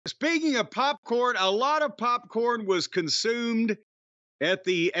Speaking of popcorn, a lot of popcorn was consumed at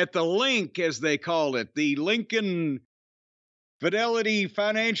the Link, as they call it, the Lincoln Fidelity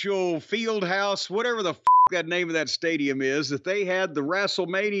Financial Field House, whatever the that name of that stadium is, that they had the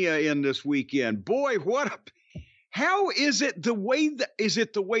WrestleMania in this weekend. Boy, how is it the way is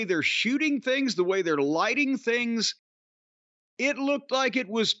it the way they're shooting things, the way they're lighting things? It looked like it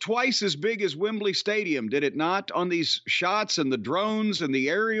was twice as big as Wembley Stadium, did it not? On these shots and the drones and the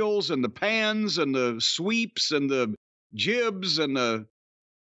aerials and the pans and the sweeps and the jibs and the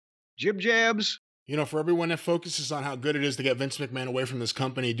jib-jabs. You know, for everyone that focuses on how good it is to get Vince McMahon away from this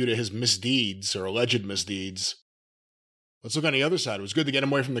company due to his misdeeds or alleged misdeeds, let's look on the other side. It was good to get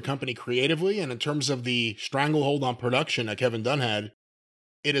him away from the company creatively, and in terms of the stranglehold on production that Kevin Dunn had,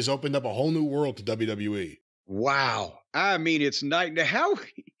 it has opened up a whole new world to WWE. Wow. I mean, it's night. How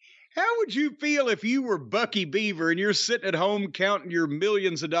would you feel if you were Bucky Beaver and you're sitting at home counting your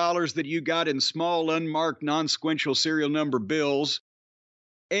millions of dollars that you got in small, unmarked, non-sequential serial number bills,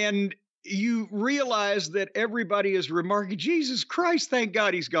 and you realize that everybody is remarking, Jesus Christ, thank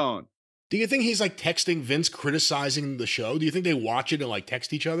God he's gone. Do you think he's like texting Vince criticizing the show? Do you think they watch it and like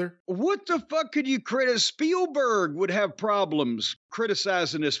text each other? What the fuck could you criticize? Spielberg would have problems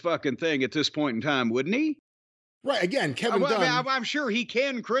criticizing this fucking thing at this point in time, wouldn't he? Right, again, Kevin Dunn. I'm sure he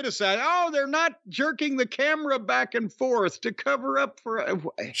can criticize. Oh, they're not jerking the camera back and forth to cover up for...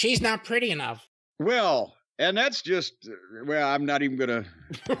 She's not pretty enough. Well, and that's just... Well, I'm not even going to...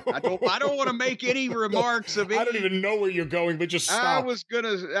 I don't want to make any remarks of it. I don't even know where you're going, but just stop.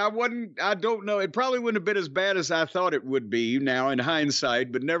 I don't know. It probably wouldn't have been as bad as I thought it would be now in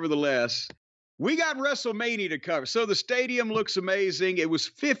hindsight, but nevertheless... We got WrestleMania to cover. So the stadium looks amazing. It was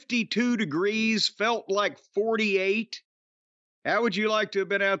 52 degrees, felt like 48. How would you like to have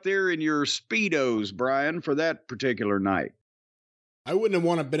been out there in your Speedos, Brian, for that particular night? I wouldn't have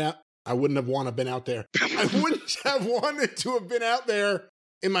wanted to been out. I wouldn't have wanted to been out there. I wouldn't have wanted to have been out there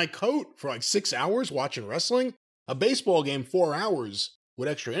in my coat for like 6 hours watching wrestling. A baseball game, 4 hours with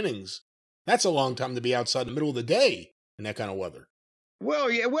extra innings. That's a long time to be outside in the middle of the day in that kind of weather.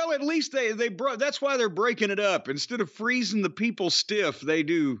 Well, yeah. Well, at least they brought. That's why they're breaking it up. Instead of freezing the people stiff, they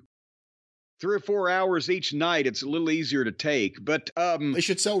do 3 or 4 hours each night. It's a little easier to take. But they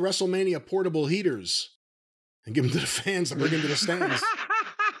should sell WrestleMania portable heaters and give them to the fans and bring them to the stands.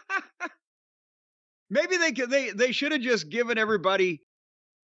 Maybe they should have just given everybody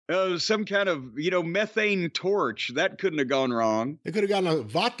some kind of methane torch. That couldn't have gone wrong. They could have gotten a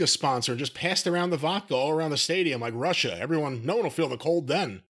vodka sponsor and just passed around the vodka all around the stadium like Russia. No one will feel the cold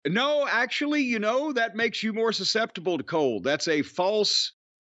then. No, actually, that makes you more susceptible to cold. That's a false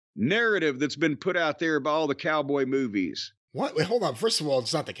narrative that's been put out there by all the cowboy movies. What? Wait, hold on. First of all,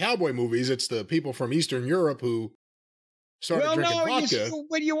 it's not the cowboy movies. It's the people from Eastern Europe who started drinking vodka.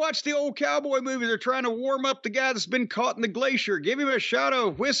 When you watch the old cowboy movies, they're trying to warm up the guy that's been caught in the glacier. Give him a shot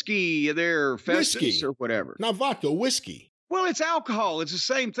of whiskey there, Festus, or whatever. Not vodka, whiskey. Well, it's alcohol. It's the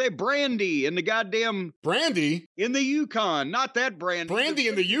same thing. Brandy in the goddamn... Brandy? In the Yukon. Not that brandy. Brandy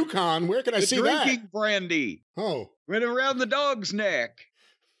in the Yukon? Where can I see that? Drinking brandy. Oh. Went around the dog's neck.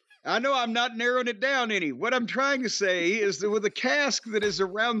 I know I'm not narrowing it down any. What I'm trying to say is that with the cask that is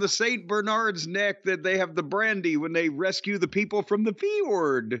around the St. Bernard's neck, that they have the brandy when they rescue the people from the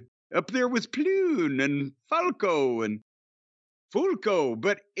fjord up there with Plune and Falco and Fulco.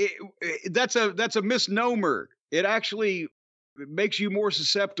 But that's a misnomer. It actually makes you more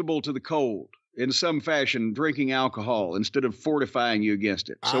susceptible to the cold in some fashion, drinking alcohol instead of fortifying you against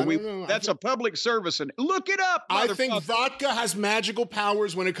it. So that's a public service, and look it up. I think vodka has magical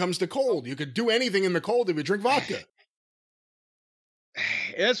powers when it comes to cold. You could do anything in the cold if you drink vodka.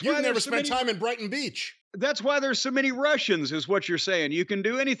 You've never spent time in Brighton Beach. That's why there's so many Russians, is what you're saying. You can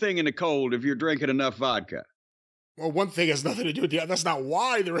do anything in the cold if you're drinking enough vodka. Well, one thing has nothing to do with the other. That's not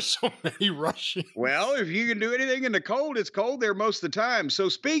why there are so many Russians. Well, if you can do anything in the cold, it's cold there most of the time. So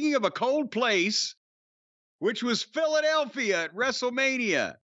speaking of a cold place, which was Philadelphia at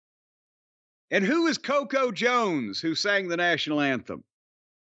WrestleMania. And who is Coco Jones, who sang the national anthem?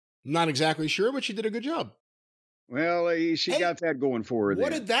 Not exactly sure, but she did a good job. Well, she got that going for her.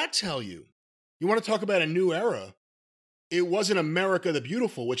 What did that tell you? You want to talk about a new era? It wasn't America the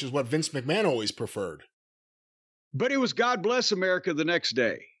Beautiful, which is what Vince McMahon always preferred. But it was God Bless America the next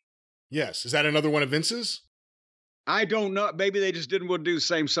day. Yes. Is that another one of Vince's? I don't know. Maybe they just didn't want to do the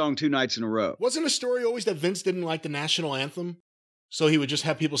same song 2 nights in a row. Wasn't a story always that Vince didn't like the national anthem? So he would just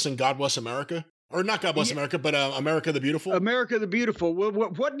have people sing God Bless America? Or not God Bless America, but America the Beautiful? America the Beautiful.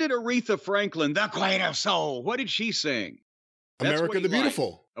 What did Aretha Franklin, the Queen of Soul, what did she sing? America the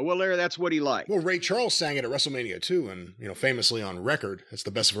Beautiful. Well, Larry, that's what he liked. Well, Ray Charles sang it at WrestleMania too, and famously on record, it's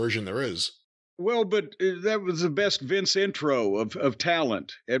the best version there is. Well, but that was the best Vince intro of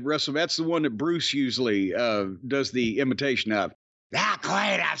talent at WrestleMania. That's the one that Bruce usually does the imitation of. The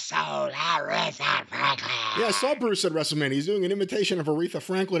Queen of Soul, Aretha Franklin. Yeah, I saw Bruce at WrestleMania. He's doing an imitation of Aretha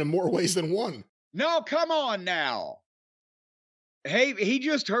Franklin in more ways than one. No, come on now. Hey, he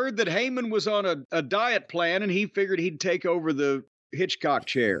just heard that Heyman was on a diet plan, and he figured he'd take over the Hitchcock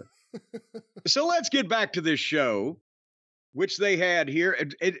chair. So let's get back to this show, which they had here,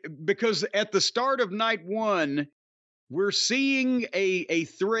 because at the start of night one, we're seeing a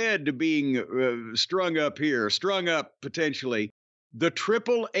thread being strung up potentially, the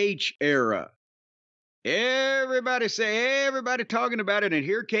Triple H era. Everybody talking about it, and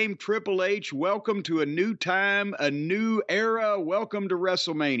here came Triple H. Welcome to a new time, a new era. Welcome to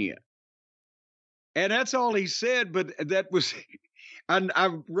WrestleMania. And that's all he said, but that was, I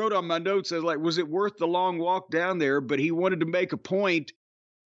wrote on my notes, I was like, was it worth the long walk down there? But he wanted to make a point.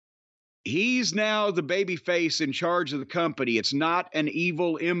 He's now the babyface in charge of the company. It's not an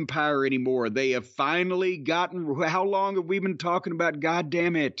evil empire anymore. They have finally gotten, how long have we been talking about? God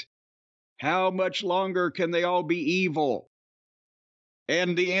damn it. How much longer can they all be evil?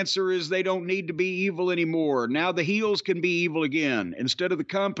 And the answer is they don't need to be evil anymore. Now the heels can be evil again instead of the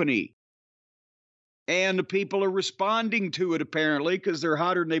company. And the people are responding to it, apparently, because they're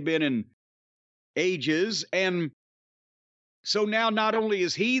hotter than they've been in ages. And so now not only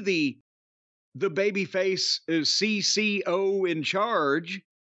is he the babyface CCO in charge,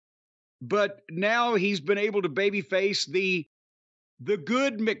 but now he's been able to babyface the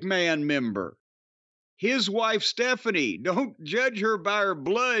good McMahon member, his wife, Stephanie. Don't judge her by her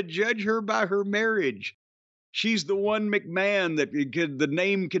blood, judge her by her marriage. She's the one McMahon that the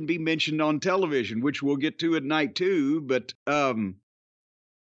name can be mentioned on television, which we'll get to at night two, but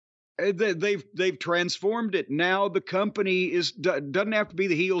they've transformed it. Now the company doesn't have to be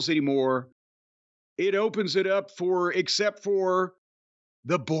the heels anymore. It opens it up except for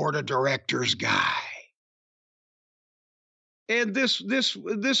the board of directors guy. And this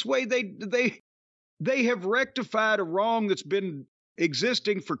way they have rectified a wrong that's been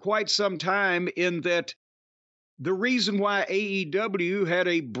existing for quite some time, in that the reason why AEW had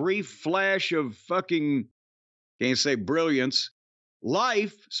a brief flash of fucking, can't say brilliance,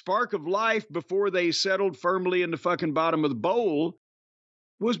 spark of life before they settled firmly in the fucking bottom of the bowl,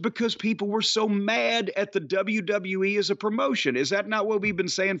 was because people were so mad at the WWE as a promotion. Is that not what we've been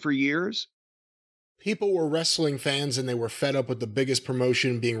saying for years? People were wrestling fans and they were fed up with the biggest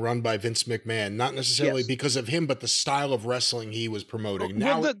promotion being run by Vince McMahon, not necessarily because of him, but the style of wrestling he was promoting.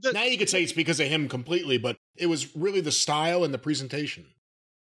 Now you could say it's because of him completely, but it was really the style and the presentation.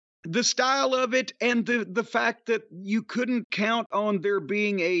 The style of it, and the fact that you couldn't count on there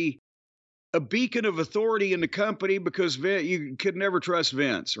being a beacon of authority in the company, because you could never trust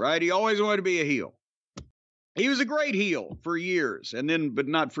Vince, right? He always wanted to be a heel. He was a great heel for years, but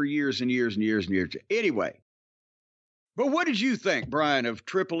not for years and years and years and years. Anyway, but what did you think, Brian, of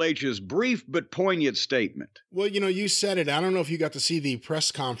Triple H's brief but poignant statement? Well, you said it. I don't know if you got to see the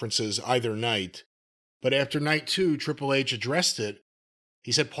press conferences either night, but after night two, Triple H addressed it.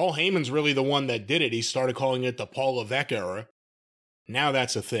 He said Paul Heyman's really the one that did it. He started calling it the Paul Levesque era. Now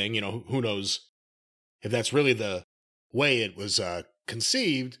that's a thing. Who knows if that's really the way it was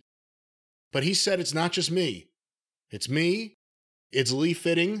conceived. But he said it's not just me. It's me, it's Lee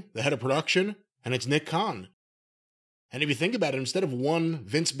Fitting, the head of production, and it's Nick Khan. And if you think about it, instead of one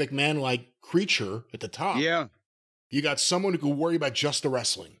Vince McMahon-like creature at the top, you got someone who can worry about just the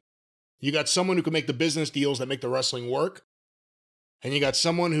wrestling. You got someone who can make the business deals that make the wrestling work. And you got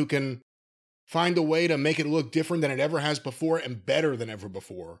someone who can find a way to make it look different than it ever has before and better than ever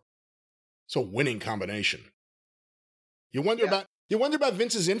before. It's a winning combination. You wonder about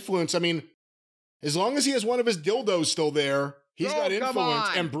Vince's influence. I mean, as long as he has one of his dildos still there, he's got influence,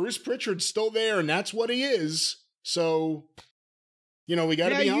 and Bruce Pritchard's still there, and that's what he is. So, we got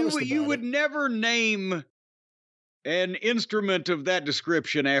to be honest about it. You would never name an instrument of that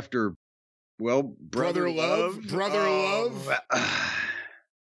description after, Brother Love. Brother Love.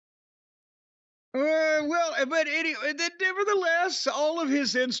 But anyway, nevertheless, all of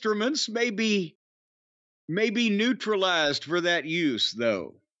his instruments may be neutralized for that use,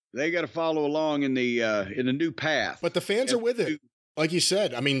 though. They got to follow along in the new path. But the fans are with it. Like you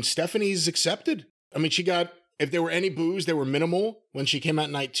said, I mean, Stephanie's accepted. I mean, if there were any boos, they were minimal when she came out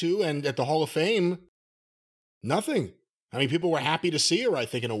night two, and at the Hall of Fame, nothing. I mean, people were happy to see her, I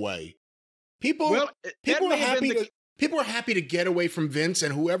think, in a way. People were happy to get away from Vince,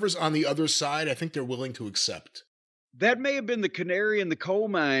 and whoever's on the other side, I think they're willing to accept. that may have been the canary in the coal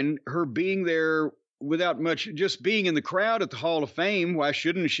mine, her being there without much, just being in the crowd at the Hall of Fame. Why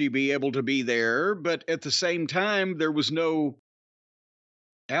shouldn't she be able to be there? But at the same time, there was no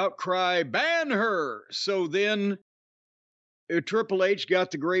outcry, ban her. So then Triple H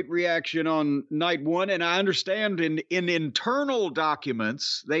got the great reaction on night one. And I understand in internal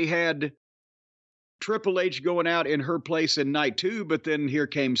documents, they had Triple H going out in her place in night two, but then here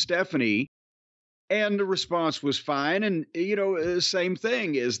came Stephanie. And the response was fine. And, same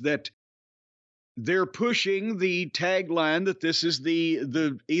thing is that they're pushing the tagline that this is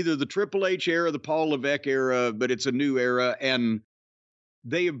the either the Triple H era, the Paul Levesque era, but it's a new era. And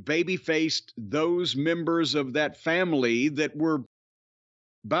they have baby-faced those members of that family that were,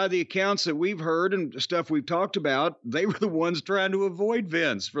 by the accounts that we've heard and stuff we've talked about, they were the ones trying to avoid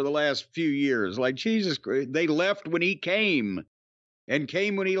Vince for the last few years. Like, Jesus Christ, they left when he came and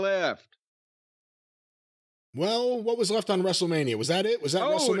came when he left. Well, what was left on WrestleMania? Was that it? Was that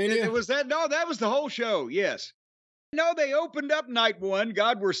WrestleMania? Was that? No, that was the whole show. Yes. No, they opened up night one.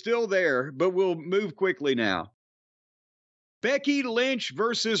 God, we're still there, but we'll move quickly now. Becky Lynch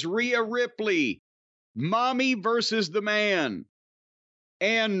versus Rhea Ripley. Mommy versus the Man.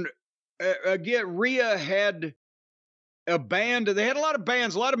 And again, Rhea had a band. They had a lot of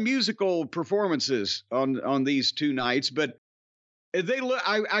bands, a lot of musical performances on these two nights, but they look,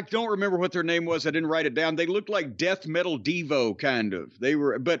 I don't remember what their name was. I didn't write it down. They looked like death metal Devo kind of.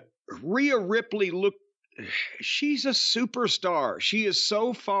 But Rhea Ripley she's a superstar. She is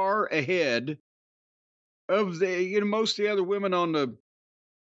so far ahead of most of the other women on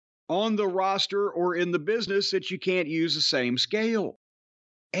the roster or in the business that you can't use the same scale.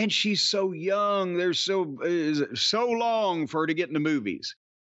 And she's so young. There's so long for her to get into movies.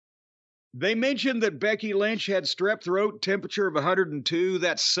 They mentioned that Becky Lynch had strep throat, temperature of 102.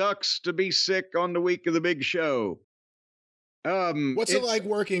 That sucks to be sick on the week of the big show. What's it like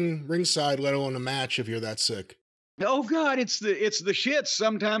working ringside, let alone a match, if you're that sick? Oh God, it's the shits.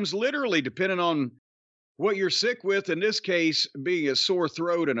 Sometimes literally, depending on what you're sick with. In this case, being a sore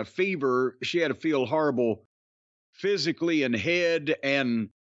throat and a fever, she had to feel horrible physically and head, and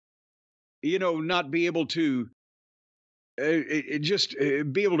not be able to. Just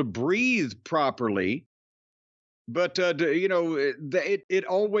be able to breathe properly. But, it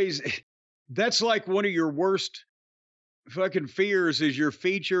always, that's like one of your worst fucking fears is you're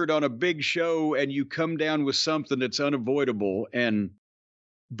featured on a big show and you come down with something that's unavoidable.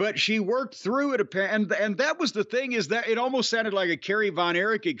 But she worked through it. And that was the thing, is that it almost sounded like a Kerry Von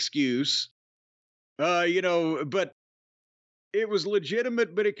Erich excuse, but it was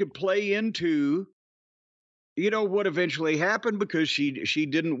legitimate, but it could play into what eventually happened because she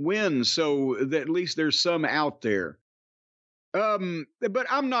didn't win. So at least there's some out there. But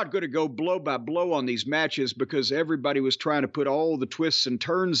I'm not going to go blow by blow on these matches because everybody was trying to put all the twists and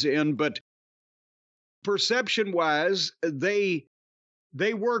turns in. But perception wise, they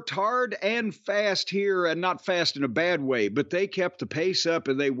worked hard and fast here, and not fast in a bad way, but they kept the pace up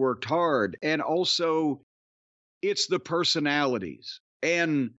and they worked hard. And also it's the personalities.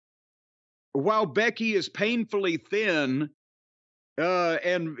 And while Becky is painfully thin,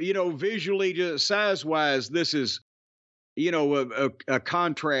 and, visually, just size-wise, this is, a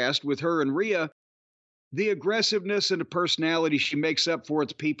contrast with her and Rhea, the aggressiveness and the personality she makes up for it,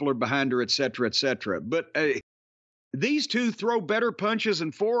 the people are behind her, et cetera, et cetera. But these two throw better punches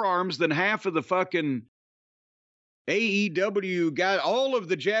and forearms than half of the fucking AEW guy, all of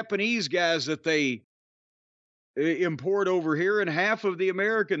the Japanese guys that they import over here, and half of the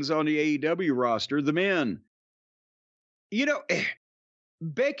Americans on the AEW roster, the men.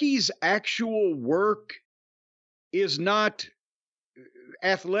 Becky's actual work is not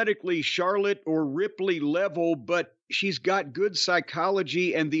athletically Charlotte or Ripley level, but she's got good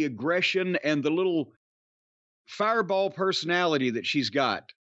psychology and the aggression and the little fireball personality that she's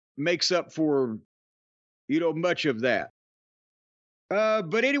got makes up for, much of that.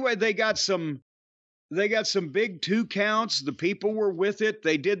 But anyway, they got some big 2 counts. The people were with it.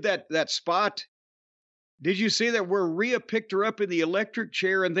 They did that spot. Did you see that where Rhea picked her up in the electric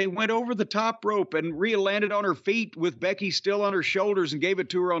chair and they went over the top rope and Rhea landed on her feet with Becky still on her shoulders and gave it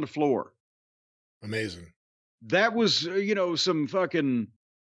to her on the floor? Amazing. That was, some fucking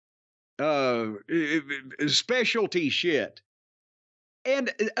specialty shit.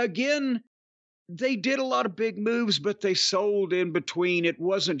 And again, they did a lot of big moves, but they sold in between. It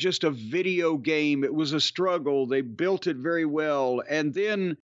wasn't just a video game. It was a struggle. They built it very well. And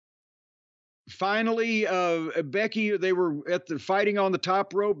then finally, Becky, they were at the fighting on the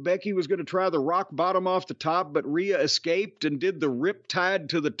top rope. Becky was going to try the rock bottom off the top, but Rhea escaped and did the riptide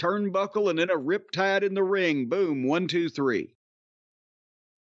to the turnbuckle and then a riptide in the ring. Boom, 1, 2, 3.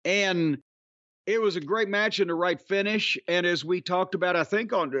 And it was a great match and the right finish. And as we talked about, I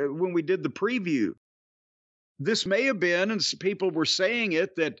think when we did the preview, this may have been, and people were saying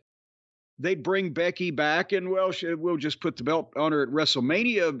it, that they'd bring Becky back and, well, we'll just put the belt on her at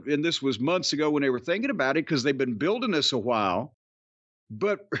WrestleMania. And this was months ago when they were thinking about it because they've been building this a while.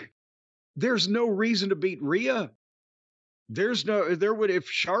 But there's no reason to beat Rhea. If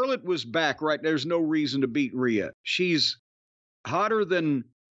Charlotte was back, right, there's no reason to beat Rhea. She's hotter than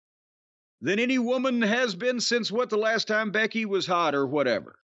any woman has been since the last time Becky was hot or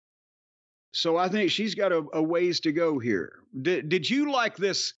whatever. So I think she's got a ways to go here. Did you like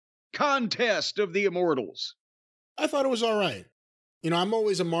this contest of the Immortals? I thought it was all right. I'm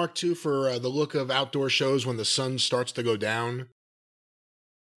always a mark too for the look of outdoor shows when the sun starts to go down.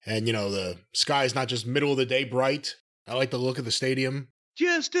 And, the sky's not just middle of the day bright. I like the look of the stadium.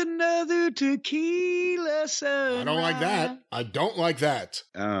 Just another tequila sunrise. I don't like that.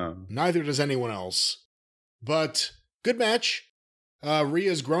 Neither does anyone else. But good match.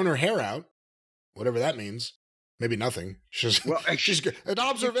 Rhea's grown her hair out. Whatever that means. Maybe nothing. She's an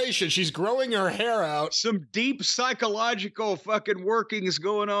observation. She's growing her hair out. Some deep psychological fucking workings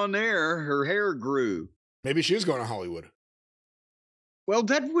going on there. Her hair grew. Maybe she is going to Hollywood. Well,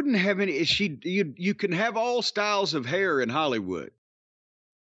 that wouldn't have any. You can have all styles of hair in Hollywood.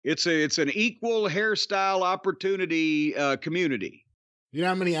 It's an equal hairstyle opportunity community. You know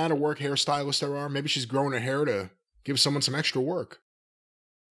how many out of work hairstylists there are? Maybe she's growing her hair to give someone some extra work.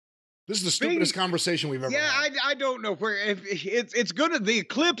 This is the stupidest conversation we've ever had. I don't know where it's gonna. The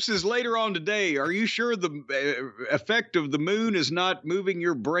eclipse is later on today. Are you sure the effect of the moon is not moving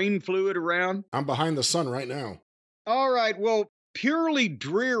your brain fluid around? I'm behind the sun right now. All right. Well, Purely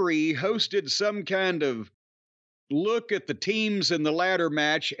Dreary hosted some kind of look at the teams in the ladder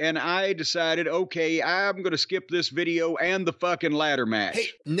match, and I decided, okay, I'm going to skip this video and the fucking ladder match. Hey,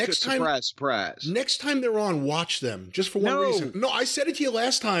 next time, surprise. Next time they're on, watch them, just for one reason. No, I said it to you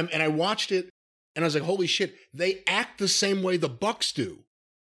last time, and I watched it, and I was like, holy shit, they act the same way the Bucks do.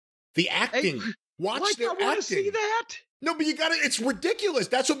 The acting. Hey, watch their acting. I want to see that. No, but you got to, it's ridiculous.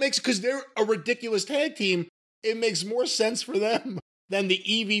 That's what makes, because they're a ridiculous tag team, it makes more sense for them than the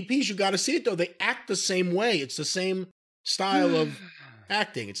EVPs. You got to see it, though. They act the same way. It's the same style of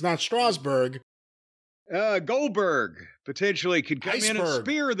acting. It's not Strasburg. Goldberg potentially could come in and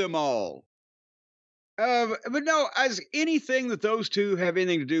spear them all. But no, as anything that those two have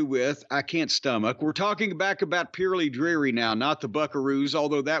anything to do with, I can't stomach. We're talking back about Purely Dreary now, not the Buckaroos,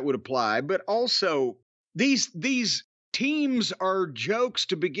 although that would apply. But also, these teams are jokes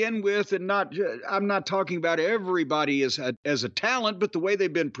to begin with, and I'm not talking about everybody as a talent, but the way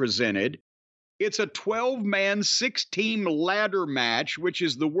they've been presented. It's a 12-man, 6-team ladder match, which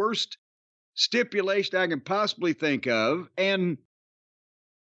is the worst stipulation I can possibly think of. And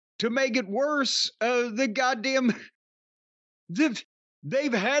to make it worse, they've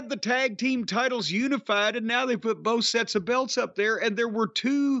had the tag team titles unified, and now they put both sets of belts up there, and there were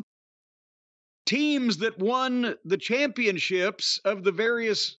 2 teams that won the championships of the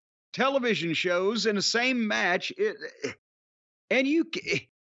various television shows in the same match.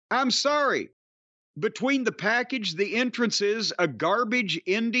 I'm sorry. Between the package, the entrances, a garbage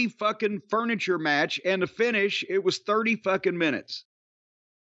indie fucking furniture match, and a finish, it was 30 fucking minutes.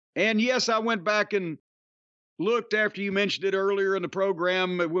 And yes, I went back and looked after you mentioned it earlier in the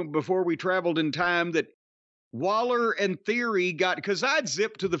program before we traveled in time that Waller and Theory got, because I'd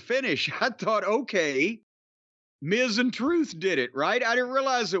zipped to the finish. I thought, okay, Miz and Truth did it, right? I didn't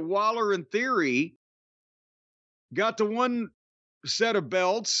realize that Waller and Theory got the one set of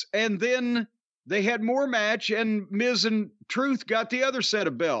belts, and then they had more match, and Miz and Truth got the other set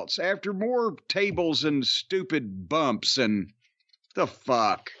of belts after more tables and stupid bumps and the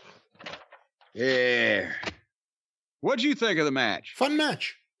fuck. Yeah. What'd you think of the match? Fun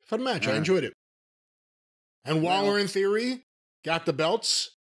match. I enjoyed it. And Waller and Theory got the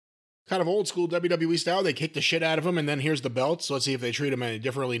belts. Kind of old school WWE style. They kicked the shit out of them, and then here's the belts. So let's see if they treat them any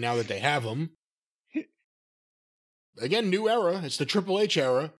differently now that they have them. Again, new era. It's the Triple H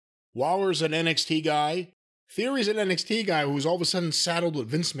era. Waller's an NXT guy. Theory's an NXT guy who's all of a sudden saddled with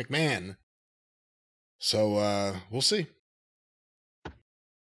Vince McMahon. So, we'll see.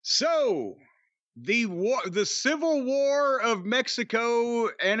 So, the Civil War of Mexico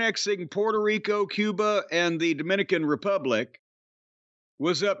annexing Puerto Rico, Cuba, and the Dominican Republic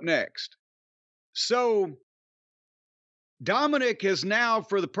was up next. So, Dominic has now,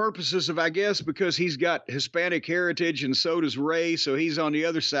 for the purposes of, I guess, because he's got Hispanic heritage and so does Rey, so he's on the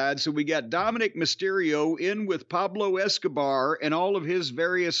other side. So we got Dominic Mysterio in with Pablo Escobar and all of his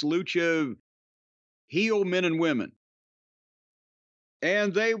various lucha heel men and women.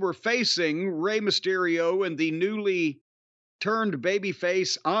 And they were facing Rey Mysterio and the newly turned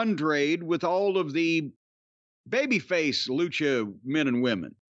babyface Andrade with all of the babyface lucha men and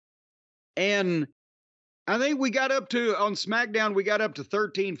women. And I think we got up to, on SmackDown, we got up to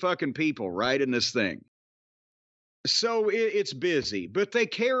 13 fucking people, right, in this thing. So it's busy, but they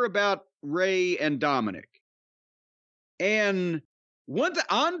care about Rey and Dominic. And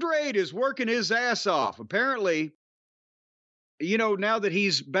Andrade is working his ass off. Apparently, you know, now that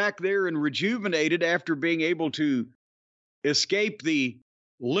he's back there and rejuvenated after being able to escape the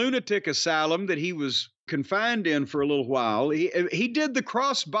lunatic asylum that he was confined in for a little while, he did the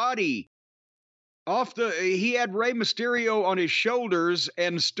crossbody. He had Rey Mysterio on his shoulders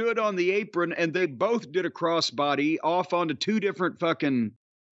and stood on the apron, and they both did a crossbody off onto two different fucking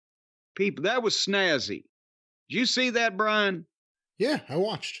people. That was snazzy. Did you see that, Brian? Yeah, I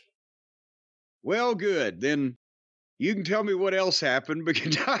watched. Well, good. Then you can tell me what else happened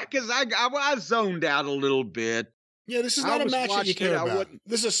because I zoned out a little bit. Yeah, this is not a match that you care about.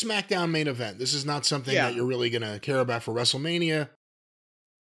 This is a SmackDown main event. This is not something that you're really going to care about for WrestleMania.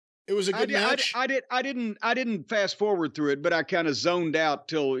 It was a good match. I didn't fast forward through it, but I kind of zoned out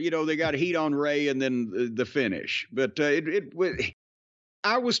till, you know, they got heat on Rey and then the finish. But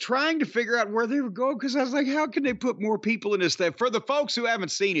I was trying to figure out where they were going because I was like, how can they put more people in this thing? For the folks who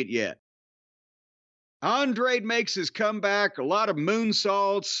haven't seen it yet, Andrade makes his comeback, a lot of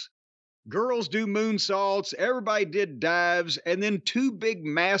moonsaults. Girls do moonsaults. Everybody did dives. And then two big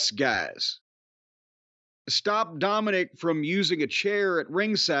mask guys stopped Dominic from using a chair at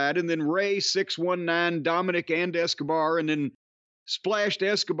ringside, and then Rey 619 Dominic and Escobar, and then splashed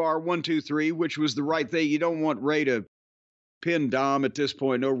Escobar 1, 2, 3, which was the right thing. You don't want Rey to pin Dom at this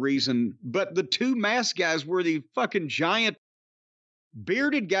point, no reason. But the two mask guys were the fucking giant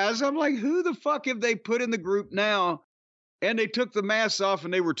bearded guys. I'm like, who the fuck have they put in the group now? And they took the masks off,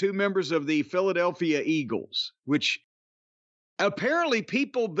 and they were two members of the Philadelphia Eagles, which apparently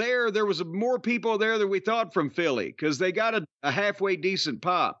there was more people there than we thought from Philly because they got a halfway decent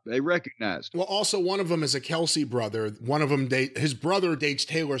pop. They recognized. Well, also one of them is a Kelsey brother. One of them, his brother dates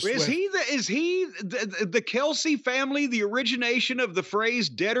Taylor Swift. Is he the Kelsey family, the origination of the phrase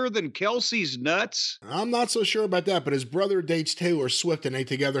 "deader than Kelsey's nuts"? I'm not so sure about that, but his brother dates Taylor Swift, and they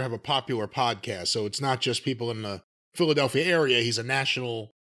together have a popular podcast. So it's not just people in the Philadelphia area. He's a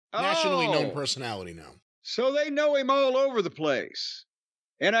nationally known personality now. So they know him all over the place.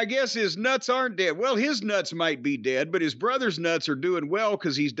 And I guess his nuts aren't dead. Well, his nuts might be dead, but his brother's nuts are doing well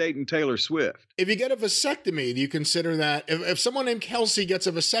because he's dating Taylor Swift. If you get a vasectomy, do you consider that? If someone named Kelsey gets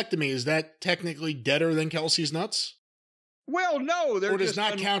a vasectomy, is that technically deader than Kelsey's nuts? Well, no. Or does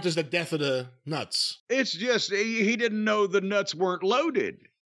not count as the death of the nuts? It's just he didn't know the nuts weren't loaded.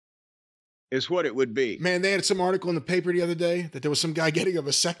 Is what it would be. Man, they had some article in the paper the other day that there was some guy getting a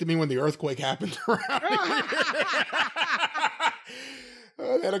vasectomy when the earthquake happened around here.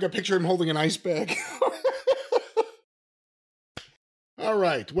 They had like a picture of him holding an ice bag. All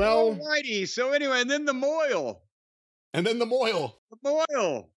right, well. Alrighty, so anyway, and then the moil. The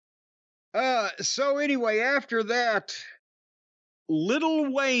moil. So anyway, after that,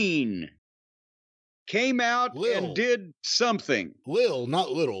 Little Wayne came out and did something. Lil,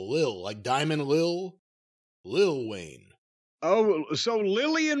 not little. Lil, like Diamond Lil. Lil Wayne. Oh, so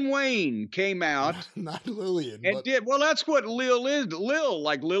Lillian Wayne came out. Not Lillian. And did. Well, that's what Lil is. Lil,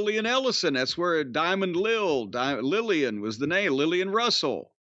 like Lillian Ellison. That's where Diamond Lillian was the name. Lillian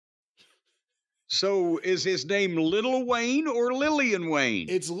Russell. So is his name Little Wayne or Lillian Wayne?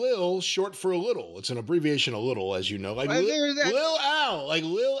 It's Lil, short for little. It's an abbreviation of little, as you know. Like Lil Al, like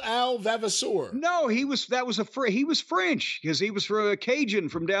Lil Al Vavasour. No, he was French because he was a Cajun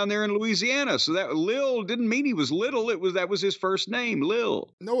from down there in Louisiana. So that Lil didn't mean he was little. That was his first name,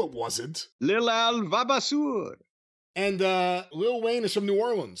 Lil. No, it wasn't. Lil Al Vavasour. And Lil Wayne is from New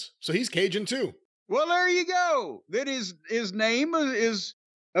Orleans, so he's Cajun too. Well, there you go. That his name is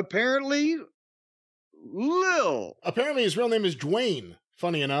apparently Lil. Apparently his real name is Dwayne,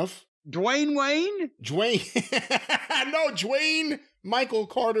 funny enough. Dwayne Wayne? No, Dwayne Michael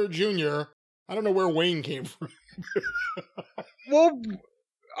Carter Jr. I don't know where Wayne came from. Well,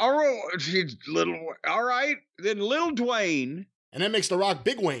 all right. Then Lil Dwayne. And that makes The Rock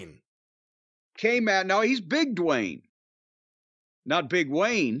Big Wayne. Came out. No, he's Big Dwayne. Not Big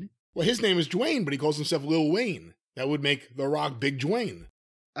Wayne. Well, his name is Dwayne, but he calls himself Lil Wayne. That would make The Rock Big Dwayne.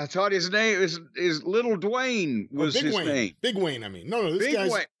 I thought his name is Little Dwayne was Big his Wayne. name. Big Wayne, I mean. No, Big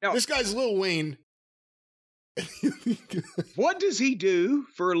Wayne. No. This guy's Lil Wayne. What does he do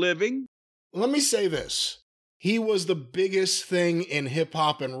for a living? Let me say this. He was the biggest thing in hip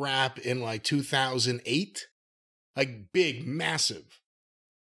hop and rap in like 2008. Like big, massive.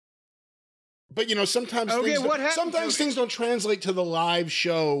 But sometimes things don't translate to the live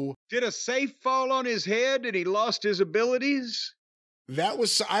show. Did a safe fall on his head and he lost his abilities? That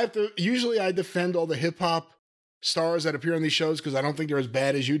was usually I defend all the hip hop stars that appear on these shows because I don't think they're as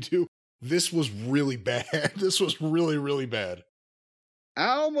bad as you do. This was really bad. This was really, really bad. I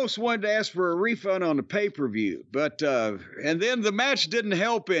almost wanted to ask for a refund on the pay-per-view, but and then the match didn't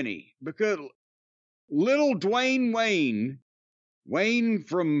help any because Little Dwayne Wayne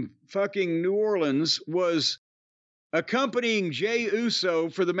from fucking New Orleans was accompanying Jey Uso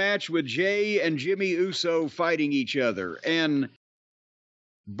for the match with Jey and Jimmy Uso fighting each other. And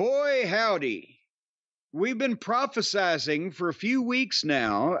boy, howdy. We've been prophesizing for a few weeks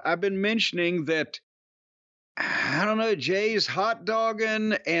now. I've been mentioning that, I don't know, Jay's hot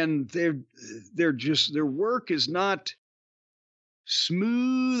dogging and their work is not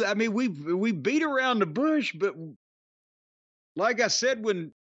smooth. I mean, we beat around the bush, but like I said,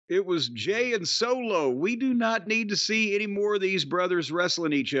 when it was Jay and Solo, we do not need to see any more of these brothers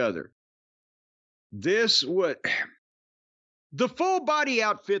wrestling each other. The full body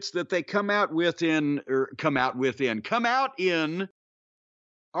outfits that they come out in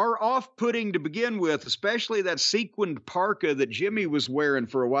are off-putting to begin with, especially that sequined parka that Jimmy was wearing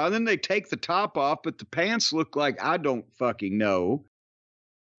for a while. Then they take the top off, but the pants look like I don't fucking know.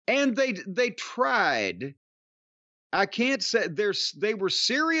 And they tried. I can't say they were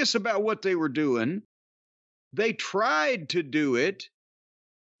serious about what they were doing. They tried to do it.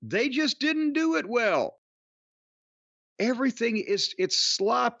 They just didn't do it well. Everything it's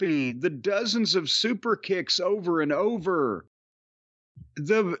sloppy. The dozens of super kicks over and over.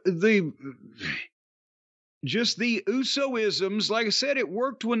 Just the Usoisms, like I said, it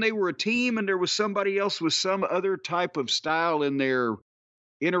worked when they were a team and there was somebody else with some other type of style in there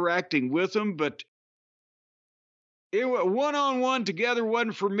interacting with them, but it was one-on-one together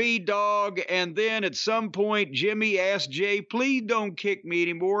wasn't for me, dog. And then at some point, Jimmy asked Jay, please don't kick me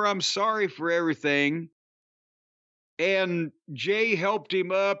anymore. I'm sorry for everything. And Jay helped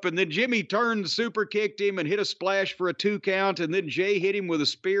him up, and then Jimmy turned, super kicked him, and hit a splash for a 2 count, and then Jay hit him with a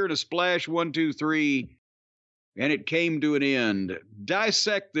spear and a splash, 1, 2, 3, and it came to an end.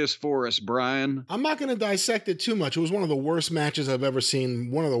 Dissect this for us, Brian. I'm not going to dissect it too much. It was one of the worst matches I've ever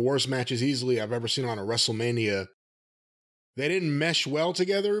seen, one of the worst matches easily I've ever seen on a WrestleMania. They didn't mesh well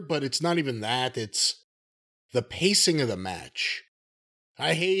together, but it's not even that. It's the pacing of the match.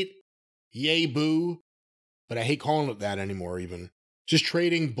 I hate yay boo. But I hate calling it that anymore, even. Just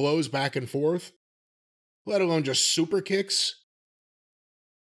trading blows back and forth, let alone just super kicks.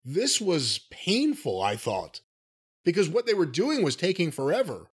 This was painful, I thought, because what they were doing was taking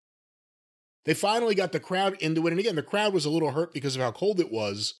forever. They finally got the crowd into it, and again, the crowd was a little hurt because of how cold it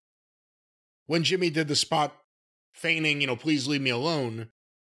was. When Jimmy did the spot feigning, please leave me alone,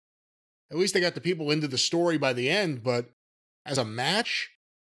 at least they got the people into the story by the end, but as a match,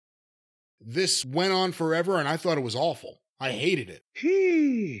 this went on forever, and I thought it was awful. I hated it.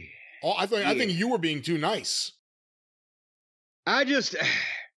 I think you were being too nice. I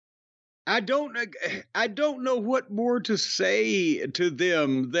don't know what more to say to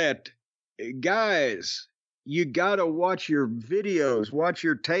them. That, guys, you gotta watch your videos, watch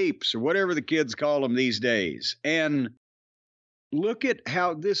your tapes, or whatever the kids call them these days, and look at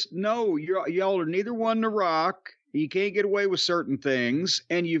how this. No, y'all are neither one to rock. You can't get away with certain things,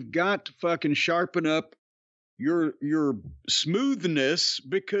 and you've got to fucking sharpen up your smoothness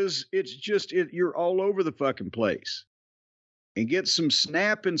because it's just you're all over the fucking place. And get some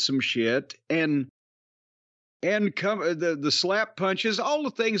snap and some shit, and come the slap punches, all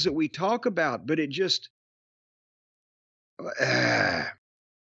the things that we talk about, but it just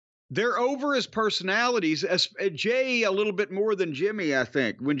they're over as personalities. As Jay a little bit more than Jimmy, I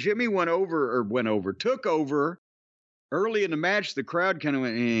think. When Jimmy took over. Early in the match, the crowd kind of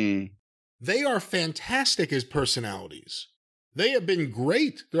went, eh. They are fantastic as personalities. They have been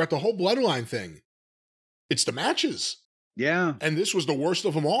great throughout the whole Bloodline thing. It's the matches. Yeah. And this was the worst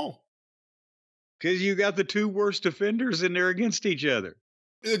of them all. Because you got the 2 worst offenders in there against each other.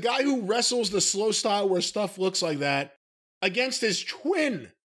 The guy who wrestles the slow style where stuff looks like that against his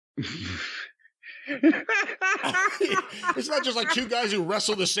twin. It's not just like 2 guys who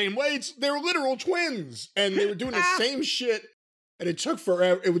wrestle the same way. They're literal twins, and they were doing the same shit, and it took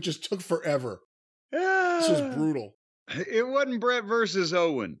forever. It just took forever. This was brutal. It wasn't Brett versus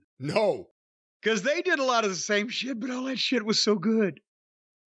Owen. No. Because they did a lot of the same shit, but all that shit was so good.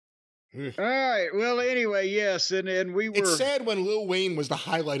 All right. Well, anyway, yes. And we were. It's sad when Lil Wayne was the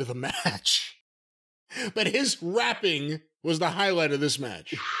highlight of the match. But his rapping was the highlight of this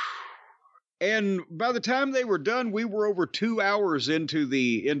match. And by the time they were done, we were over 2 hours into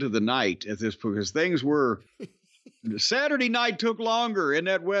the night at this point, because things were. Saturday night took longer in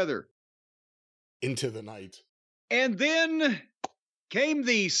that weather. Into the night. And then came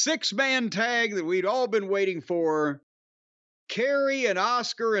the 6-man tag that we'd all been waiting for. Carrie and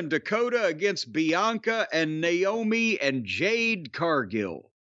Oscar and Dakota against Bianca and Naomi and Jade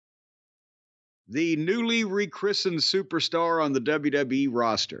Cargill. The newly rechristened superstar on the WWE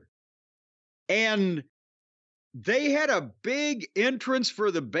roster. And they had a big entrance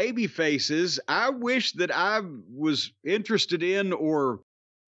for the baby faces. I wish that I was interested in or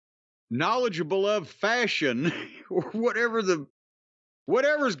knowledgeable of fashion or whatever's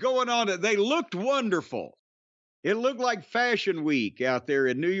going on. They looked wonderful. It looked like Fashion Week out there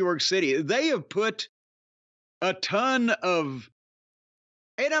in New York City. They have put a ton of,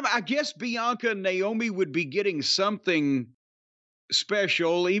 and I guess Bianca and Naomi would be getting something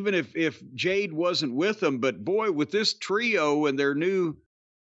special, even if Jade wasn't with them. But boy, with this trio and their new,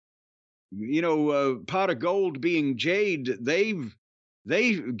 pot of gold being Jade, they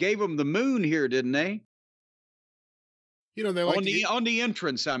gave them the moon here, didn't they? They like on the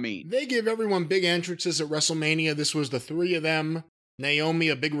entrance, I mean. They give everyone big entrances at WrestleMania. This was the 3 of them. Naomi,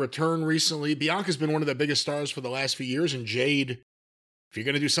 a big return recently. Bianca's been one of the biggest stars for the last few years. And Jade, if you're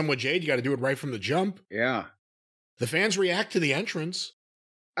going to do something with Jade, you got to do it right from the jump. Yeah. The fans react to the entrance.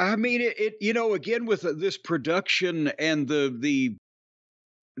 I mean, again, with this production and the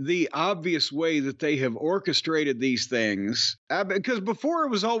obvious way that they have orchestrated these things, because before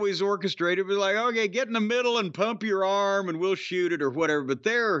it was always orchestrated, it was like, okay, get in the middle and pump your arm and we'll shoot it or whatever. But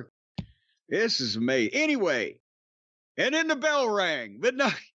this is amazing. Anyway, and then the bell rang. But no,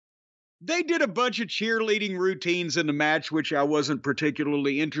 they did a bunch of cheerleading routines in the match, which I wasn't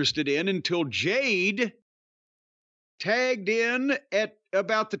particularly interested in until Jade tagged in at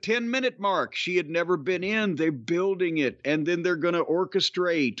about the 10-minute mark. She had never been in. They're building it, and then they're going to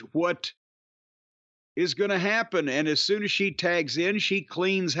orchestrate what is going to happen. And as soon as she tags in, she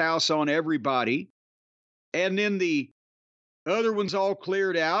cleans house on everybody. And then the other one's all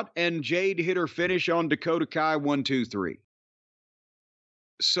cleared out, and Jade hit her finish on Dakota Kai 1, 2, 3.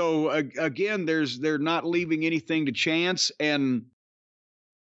 So again, they're not leaving anything to chance, and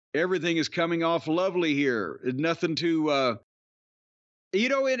everything is coming off lovely here. Nothing to, in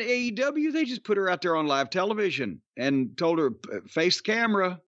AEW, they just put her out there on live television and told her, face the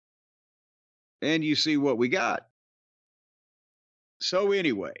camera, and you see what we got. So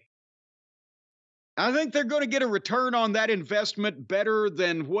anyway, I think they're going to get a return on that investment better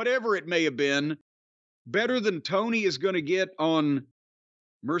than whatever it may have been, better than Tony is going to get on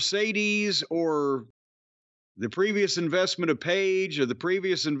Mercedes or the previous investment of Paige or the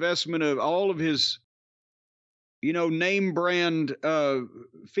previous investment of all of his, name brand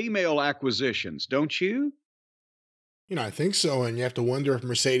female acquisitions, don't you? I think so. And you have to wonder if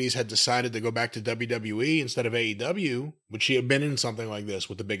Mercedes had decided to go back to WWE instead of AEW. Would she have been in something like this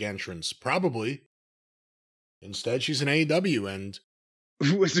with the big entrance? Probably. Instead, she's in AEW and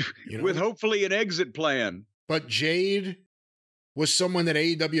with hopefully an exit plan. But Jade was someone that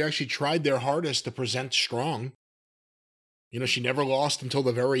AEW actually tried their hardest to present strong. She never lost until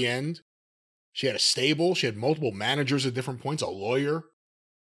the very end. She had a stable. She had multiple managers at different points, a lawyer.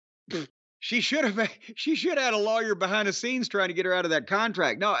 She should have had a lawyer behind the scenes trying to get her out of that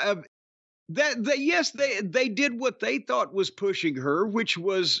contract. No, they did what they thought was pushing her, which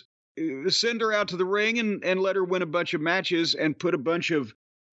was send her out to the ring and let her win a bunch of matches and put a bunch of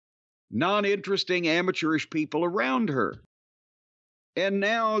non-interesting amateurish people around her. And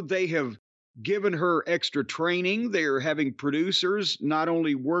now they have given her extra training. They're having producers not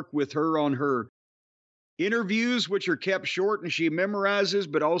only work with her on her interviews, which are kept short and she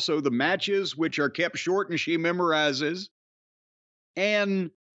memorizes, but also the matches, which are kept short and she memorizes. And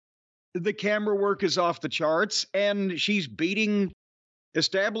the camera work is off the charts, and she's beating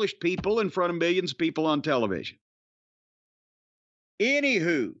established people in front of millions of people on television.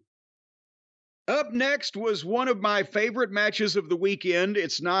 Anywho, up next was one of my favorite matches of the weekend.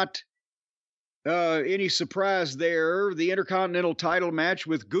 It's not any surprise there. The Intercontinental title match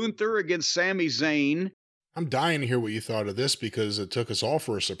with Gunther against Sami Zayn. I'm dying to hear what you thought of this because it took us all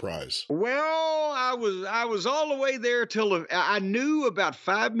for a surprise. Well, I was all the way there till I knew about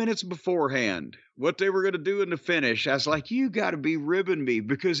 5 minutes beforehand what they were going to do in the finish. I was like, you got to be ribbing me,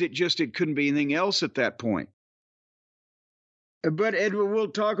 because it couldn't be anything else at that point. But Ed, we'll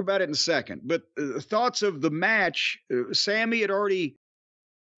talk about it in a second. But thoughts of the match, Sammy had already,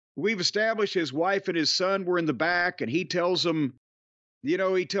 we've established his wife and his son were in the back, and he tells them,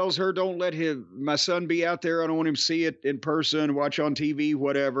 he tells her, don't let my son be out there. I don't want him to see it in person, watch on TV,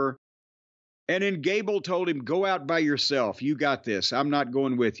 whatever. And then Gable told him, go out by yourself. You got this. I'm not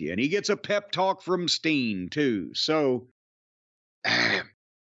going with you. And he gets a pep talk from Steen, too. So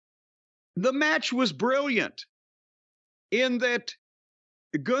the match was brilliant in that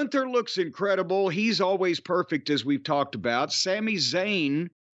Gunther looks incredible. He's always perfect, as we've talked about. Sami Zayn,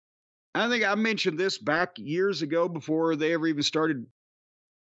 I think I mentioned this back years ago before they ever even started,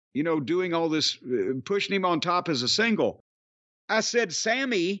 doing all this, pushing him on top as a single. I said,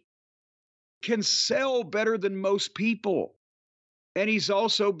 Sammy can sell better than most people. And he's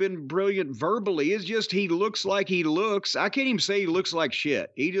also been brilliant verbally. It's just he looks like he looks. I can't even say he looks like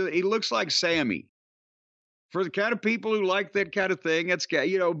shit. He looks like Sammy. For the kind of people who like that kind of thing, that's,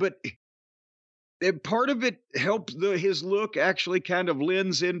 but part of it helps his look actually kind of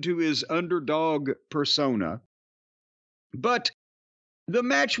lends into his underdog persona. But the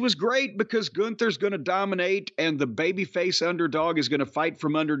match was great because Gunther's going to dominate and the babyface underdog is going to fight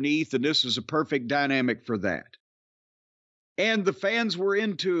from underneath, and this was a perfect dynamic for that. And the fans were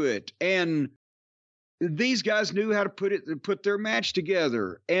into it, and these guys knew how to put their match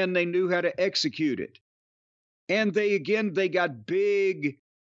together, and they knew how to execute it. And they got big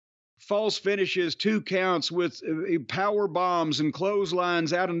false finishes, 2 counts with power bombs and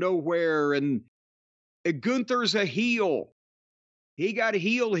clotheslines out of nowhere. And Gunther's a heel. He got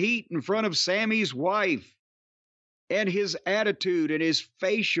heel heat in front of Sammy's wife. And his attitude and his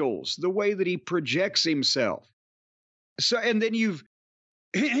facials, the way that he projects himself. So, and then you've,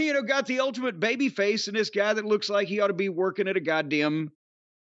 got the ultimate baby face in this guy that looks like he ought to be working at a goddamn,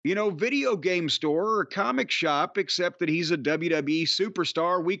 video game store or comic shop, except that he's a WWE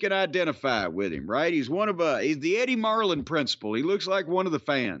superstar. We can identify with him, right? He's he's the Eddie Marlin principal. He looks like one of the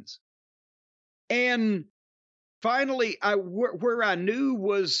fans. And finally, where I knew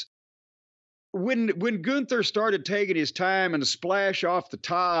was when Gunther started taking his time and a splash off the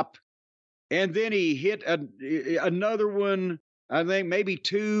top, and then he hit another one, I think maybe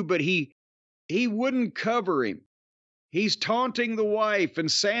 2, but he wouldn't cover him. He's taunting the wife,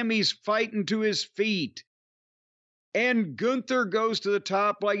 and Sammy's fighting to his feet. And Gunther goes to the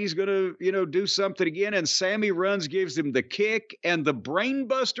top like he's going to, do something again. And Sammy runs, gives him the kick and the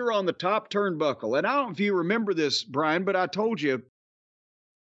brainbuster on the top turnbuckle. And I don't know if you remember this, Brian, but I told you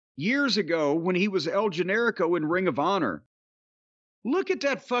years ago when he was El Generico in Ring of Honor, look at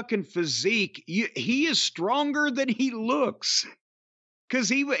that fucking physique. He is stronger than he looks. Because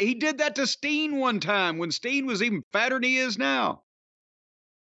he did that to Steen one time when Steen was even fatter than he is now.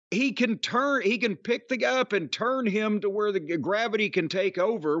 He can pick the guy up and turn him to where the gravity can take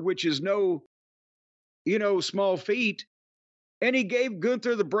over, which is no, small feat. And he gave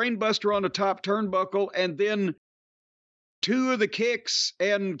Gunther the brainbuster on the top turnbuckle and then 2 of the kicks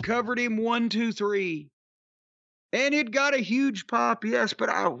and covered him 1, 2, 3. And it got a huge pop, yes, but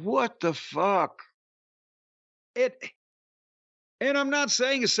what the fuck? And I'm not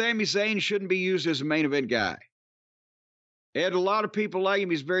saying Sami Zayn shouldn't be used as a main event guy. And a lot of people like him.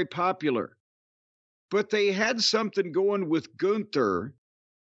 He's very popular. But they had something going with Gunther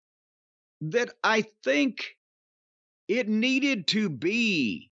that I think it needed to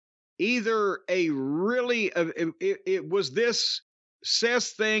be either it was this Seth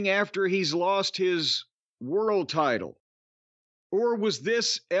thing after he's lost his world title. Or was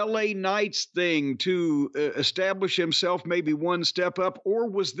this LA Knights thing to establish himself maybe one step up? Or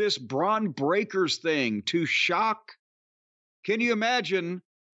was this Braun Breaker's thing to shock? Can you imagine?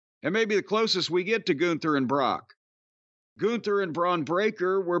 And maybe the closest we get to Gunther and Brock. Gunther and Braun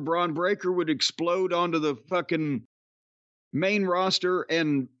Breaker, where Braun Breaker would explode onto the fucking main roster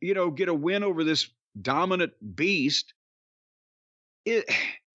and, get a win over this dominant beast.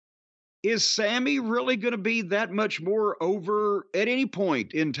 Is Sammy really going to be that much more over at any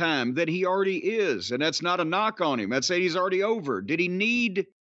point in time than he already is? And that's not a knock on him. I'd say he's already over. Did he need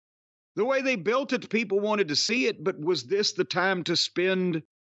the way they built it? People wanted to see it, but was this the time to spend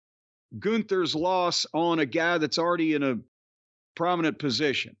Gunther's loss on a guy that's already in a prominent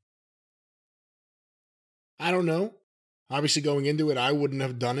position? I don't know. Obviously, going into it, I wouldn't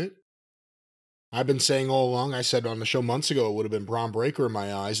have done it. I've been saying all along, I said on the show months ago, it would have been Braun Breaker in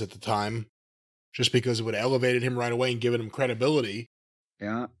my eyes at the time, just because it would have elevated him right away and given him credibility.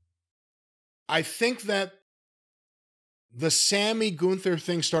 Yeah. I think that the Sammy Gunther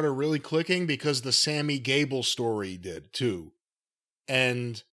thing started really clicking because the Sammy Gable story did too.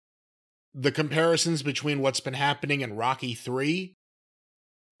 And the comparisons between what's been happening in Rocky 3,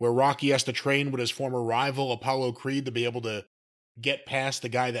 where Rocky has to train with his former rival, Apollo Creed, to be able to get past the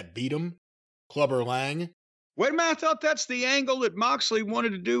guy that beat him, Clubber Lang. Wait a minute, I thought that's the angle that Moxley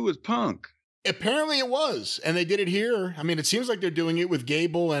wanted to do with Punk. Apparently it was, and they did it here. I mean, it seems like they're doing it with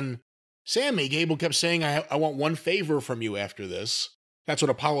Gable and Sammy. Gable kept saying, I want one favor from you after this. That's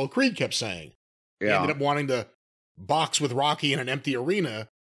what Apollo Creed kept saying. Yeah. He ended up wanting to box with Rocky in an empty arena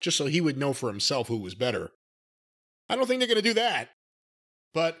just so he would know for himself who was better. I don't think they're going to do that,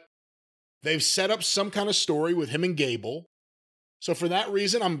 but they've set up some kind of story with him and Gable. So for that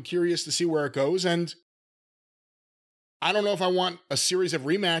reason, I'm curious to see where it goes, and I don't know if I want a series of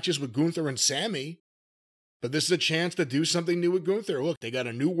rematches with Gunther and Sammy, but this is a chance to do something new with Gunther. Look, they got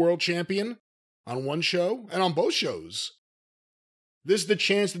a new world champion on one show and on both shows. This is the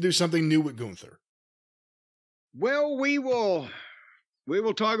chance to do something new with Gunther. Well, we will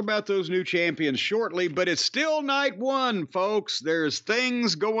talk about those new champions shortly, but it's still night one, folks. There's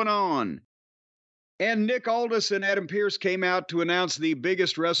things going on. And Nick Aldis and Adam Pearce came out to announce the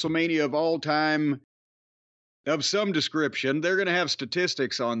biggest WrestleMania of all time of some description. They're going to have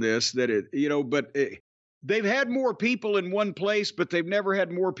statistics on this they've had more people in one place, but they've never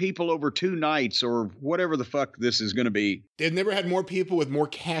had more people over 2 nights or whatever the fuck this is going to be. They've never had more people with more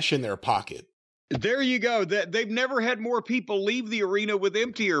cash in their pocket. There you go. They've never had more people leave the arena with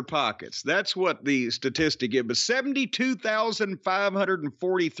emptier pockets. That's what the statistic is. But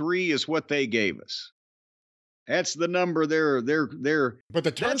 72,543 is what they gave us. That's the number they're. But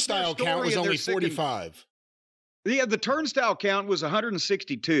the turnstile count was only 45. Yeah, the turnstile count was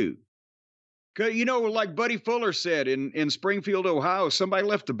 162. You know, like Buddy Fuller said in Springfield, Ohio, somebody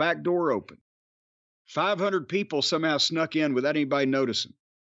left the back door open. 500 people somehow snuck in without anybody noticing.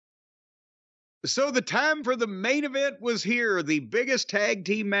 So the time for the main event was here, the biggest tag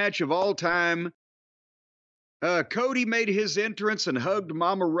team match of all time. Cody made his entrance and hugged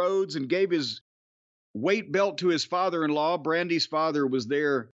Mama Rhodes and gave his weight belt to his father-in-law. Brandy's father was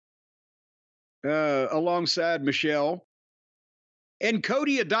there alongside Michelle. And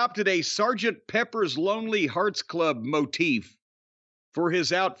Cody adopted a Sgt. Pepper's Lonely Hearts Club motif for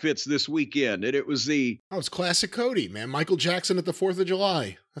his outfits this weekend. And it was it's classic Cody, man. Michael Jackson at the 4th of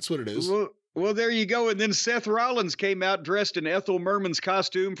July. That's what it is. Well, there you go. And then Seth Rollins came out dressed in Ethel Merman's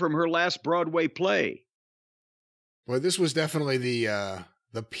costume from her last Broadway play. Well, this was definitely the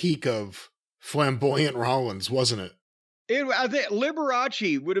peak of flamboyant Rollins, wasn't it? I think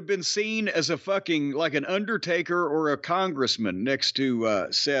Liberace would have been seen as a fucking, like an Undertaker or a congressman next to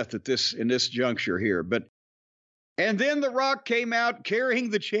Seth in this juncture here. And then The Rock came out carrying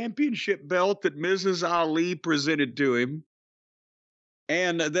the championship belt that Mrs. Ali presented to him.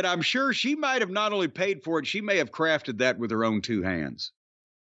 And that I'm sure she might have not only paid for it, she may have crafted that with her own 2 hands.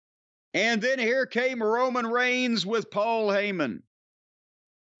 And then here came Roman Reigns with Paul Heyman.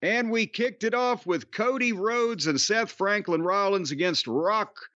 And we kicked it off with Cody Rhodes and Seth Franklin Rollins against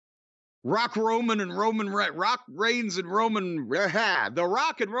Rock Reigns and Roman, The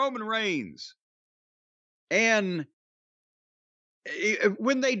Rock and Roman Reigns. And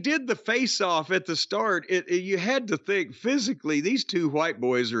when they did the face-off at the start, you had to think physically, these 2 white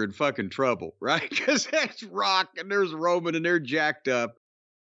boys are in fucking trouble, right? Because that's Rock and there's Roman and they're jacked up.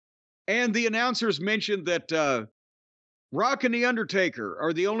 And the announcers mentioned that Rock and The Undertaker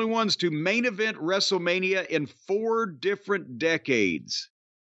are the only ones to main event WrestleMania in 4 different decades,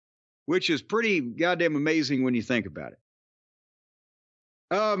 which is pretty goddamn amazing when you think about it.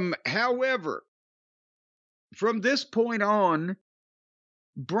 However, from this point on,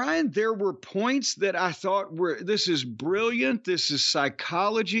 Brian, there were points that I thought this is brilliant. This is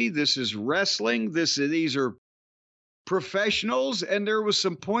psychology. This is wrestling. These are professionals. And there was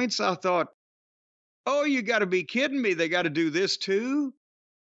some points I thought, oh, you got to be kidding me. They got to do this too.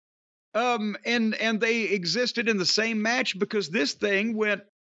 And they existed in the same match because this thing went,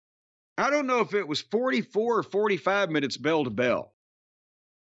 I don't know if it was 44 or 45 minutes bell to bell.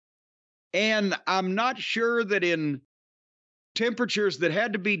 And I'm not sure that in temperatures that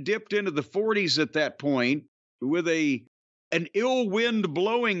had to be dipped into the 40s at that point with an ill wind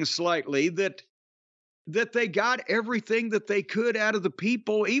blowing slightly, that they got everything that they could out of the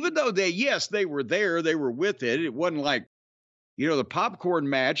people, even though they were there, they were with it. It wasn't like, the popcorn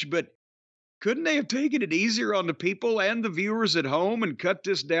match, but couldn't they have taken it easier on the people and the viewers at home and cut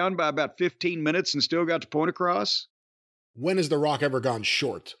this down by about 15 minutes and still got the point across? When has The Rock ever gone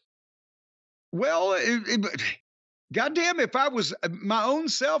short? Well, goddamn, if my own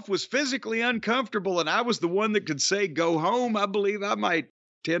self was physically uncomfortable and I was the one that could say, go home, I believe I might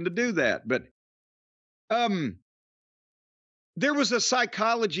tend to do that. But, there was a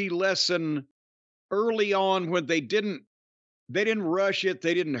psychology lesson early on when they didn't rush it.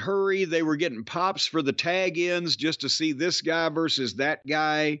 They didn't hurry. They were getting pops for the tag ins just to see this guy versus that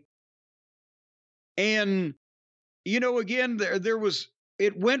guy. And, again,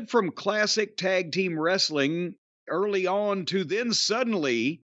 it went from classic tag team wrestling early on to then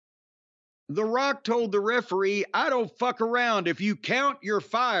suddenly The Rock told the referee, I don't fuck around. If you count, you're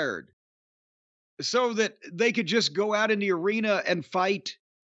fired. So that they could just go out in the arena and fight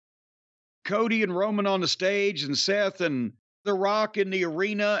Cody and Roman on the stage and Seth and The Rock in the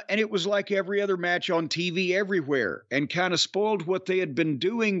arena. And it was like every other match on TV everywhere, and kind of spoiled what they had been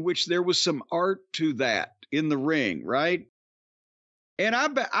doing, which there was some art to that in the ring, right? And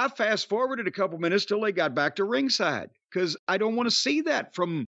I fast forwarded a couple minutes till they got back to ringside, because I don't want to see that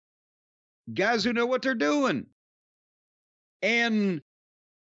from guys who know what they're doing. And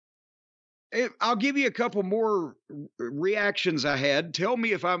I'll give you a couple more reactions I had. Tell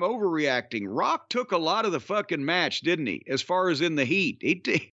me if I'm overreacting. Rock took a lot of the fucking match, didn't he? As far as in the heat.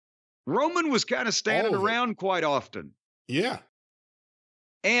 Roman was kind of standing around quite often. Yeah.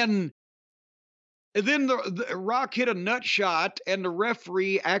 And then the Rock hit a nut shot, and the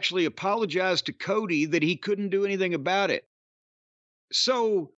referee actually apologized to Cody that he couldn't do anything about it.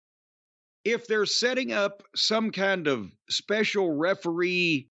 So if they're setting up some kind of special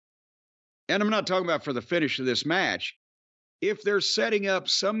referee, and I'm not talking about for the finish of this match, if they're setting up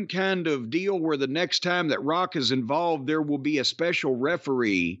some kind of deal where the next time that Rock is involved, there will be a special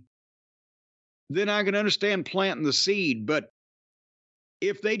referee, then I can understand planting the seed. But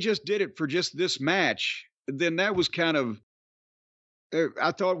if they just did it for just this match, then that was kind of,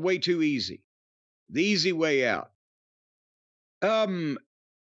 I thought, way too easy. The easy way out. And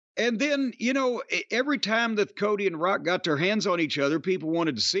then, every time that Cody and Rock got their hands on each other, people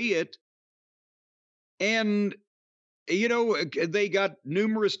wanted to see it. And, they got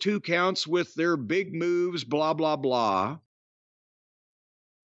numerous 2 counts with their big moves, blah, blah, blah.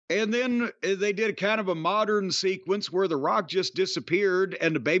 And then they did kind of a modern sequence where The Rock just disappeared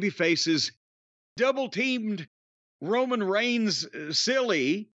and the babyfaces double-teamed Roman Reigns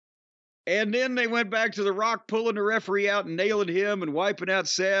silly. And then they went back to The Rock pulling the referee out and nailing him and wiping out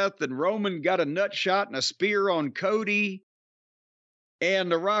Seth. And Roman got a nut shot and a spear on Cody.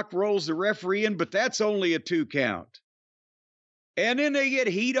 And The Rock rolls the referee in, but that's only a 2 count. And then they get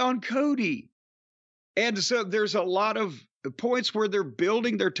heat on Cody. And so there's a lot of points where they're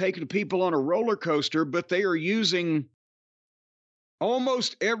taking people on a roller coaster, but they are using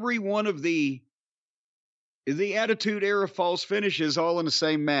almost every one of the Attitude Era false finishes all in the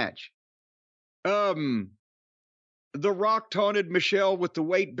same match. The Rock taunted Michelle with the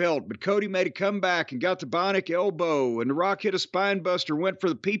weight belt, but Cody made a comeback and got the bionic elbow, and The Rock hit a spine buster, went for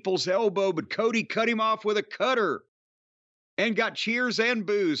the people's elbow, but Cody cut him off with a cutter and got cheers and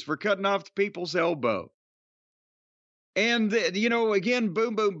boos for cutting off the people's elbow. And, again,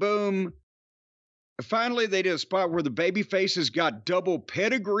 boom, boom, boom. Finally, they did a spot where the baby faces got double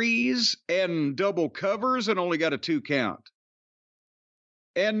pedigrees and double covers and only got a 2 count.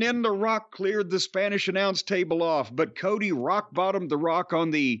 And then The Rock cleared the Spanish announce table off, but Cody rock-bottomed The Rock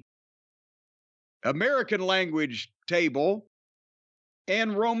on the American language table,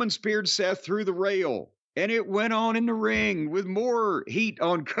 and Roman speared Seth through the rail. And it went on in the ring with more heat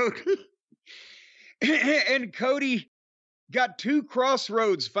on Cody. And Cody got 2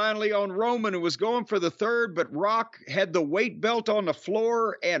 crossroads finally on Roman and was going for the third, but Rock had the weight belt on the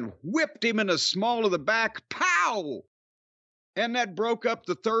floor and whipped him in the small of the back. Pow! And that broke up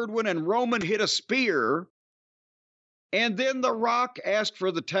the third one, and Roman hit a spear. And then The Rock asked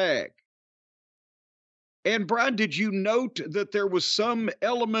for the tag. And Brian, did you note that there was some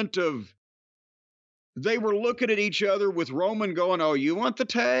element of, they were looking at each other with Roman going, oh, you want the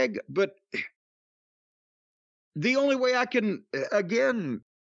tag? But the only way I can, again,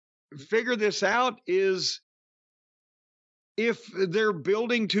 figure this out is if they're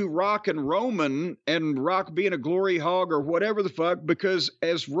building to Rock and Roman, and Rock being a glory hog or whatever the fuck, because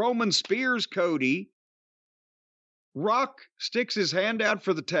as Roman spears Cody, Rock sticks his hand out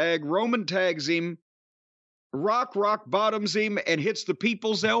for the tag, Roman tags him, Rock bottoms him and hits the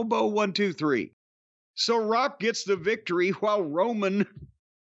people's elbow, 1, 2, 3. So Rock gets the victory while Roman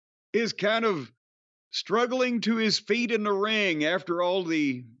is kind of struggling to his feet in the ring after all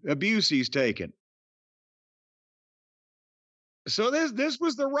the abuse he's taken. So this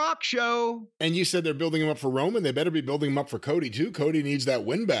was the Rock show. And you said they're building him up for Roman. They better be building him up for Cody, too. Cody needs that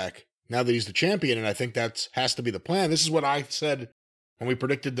win back now that he's the champion, and I think that has to be the plan. This is what I said when we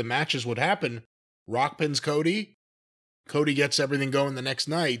predicted the matches would happen. Rock pins Cody. Cody gets everything going the next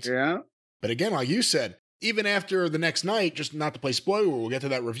night. Yeah. But again, like you said, even after the next night, just not to play spoiler, we'll get to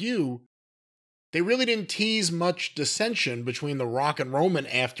that review, they really didn't tease much dissension between The Rock and Roman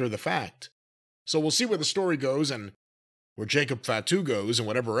after the fact. So we'll see where the story goes and where Jacob Fatu goes and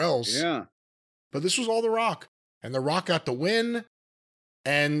whatever else. Yeah. But this was all The Rock. And The Rock got the win.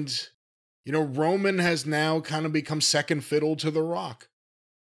 And, Roman has now kind of become second fiddle to The Rock.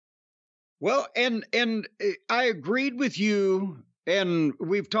 Well, and I agreed with you, and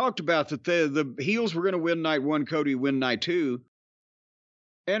we've talked about that the heels were going to win night one, Cody win night two.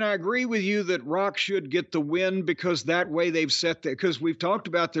 And I agree with you that Rock should get the win because that way they've set that, because we've talked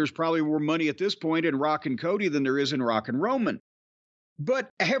about there's probably more money at this point in Rock and Cody than there is in Rock and Roman. But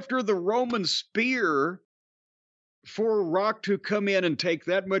after the Roman spear, for Rock to come in and take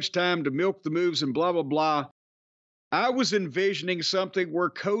that much time to milk the moves and blah, blah, blah, I was envisioning something where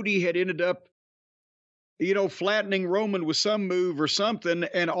Cody had ended up, flattening Roman with some move or something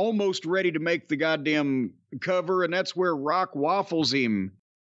and almost ready to make the goddamn cover. And that's where Rock waffles him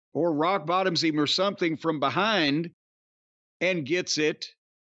or rock bottoms him or something from behind and gets it.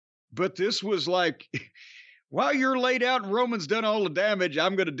 But this was like, while you're laid out and Roman's done all the damage,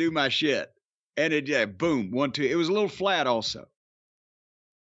 I'm going to do my shit. And it, boom, 1, 2. It was a little flat also.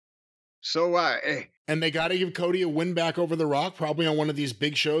 So and they got to give Cody a win back over The Rock, probably on one of these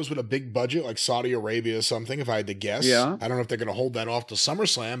big shows with a big budget like Saudi Arabia or something, if I had to guess. Yeah. I don't know if they're going to hold that off to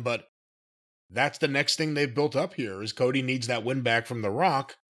SummerSlam, but that's the next thing they've built up here is Cody needs that win back from The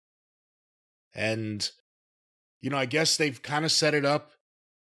Rock. And, I guess they've kind of set it up.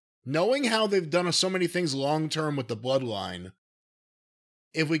 Knowing how they've done so many things long-term with the bloodline,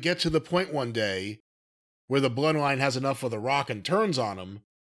 if we get to the point one day where the bloodline has enough of The Rock and turns on him,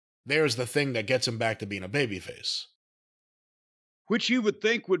 there's the thing that gets him back to being a babyface. Which you would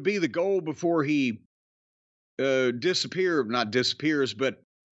think would be the goal before he not disappears, but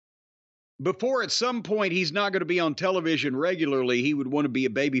before at some point he's not going to be on television regularly, he would want to be a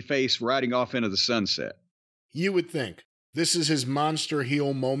babyface riding off into the sunset. You would think. This is his monster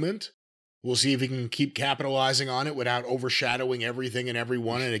heel moment. We'll see if he can keep capitalizing on it without overshadowing everything and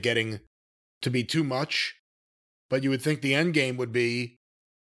everyone and it getting to be too much. But you would think the end game would be,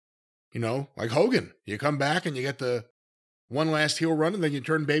 like Hogan. You come back and you get the one last heel run and then you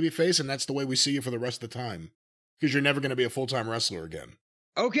turn babyface and that's the way we see you for the rest of the time. Because you're never going to be a full-time wrestler again.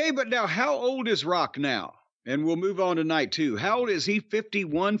 Okay, but now how old is Rock now? And we'll move on to night two. How old is he?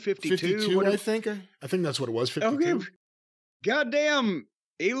 51, 52? 52, I think. I think that's what it was, 52. Okay. Goddamn,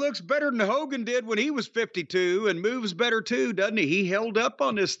 he looks better than Hogan did when he was 52 and moves better too, doesn't he? He held up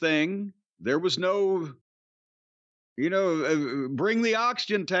on this thing. There was no, bring the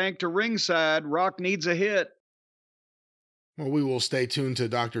oxygen tank to ringside. Rock needs a hit. Well, we will stay tuned to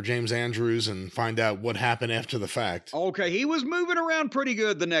Dr. James Andrews and find out what happened after the fact. Okay, he was moving around pretty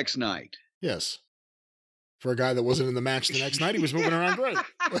good the next night. Yes. For a guy that wasn't in the match the next night, he was moving around great.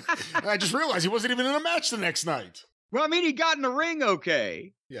 I just realized he wasn't even in a match the next night. Well, I mean, he got in the ring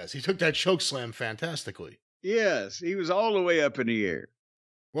okay. Yes, he took that choke slam fantastically. Yes, he was all the way up in the air.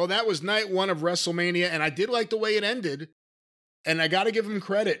 Well, that was night one of WrestleMania, and I did like the way it ended. And I got to give him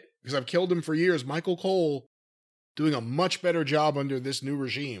credit, because I've killed him for years. Michael Cole doing a much better job under this new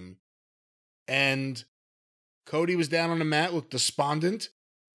regime. And Cody was down on the mat, looked despondent.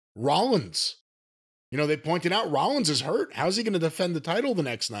 Rollins. They pointed out Rollins is hurt. How's he going to defend the title the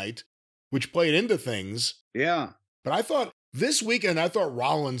next night? Which played into things. Yeah. But I thought this weekend,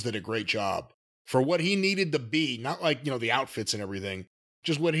 Rollins did a great job for what he needed to be. Not like, the outfits and everything.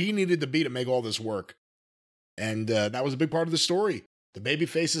 Just what he needed to be to make all this work. And that was a big part of the story. The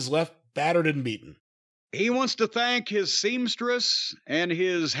babyfaces left battered and beaten. He wants to thank his seamstress and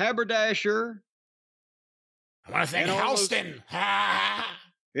his haberdasher. I want to thank Halston.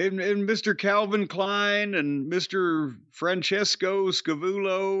 And Mr. Calvin Klein and Mr. Francesco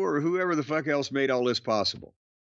Scavulo or whoever the fuck else made all this possible.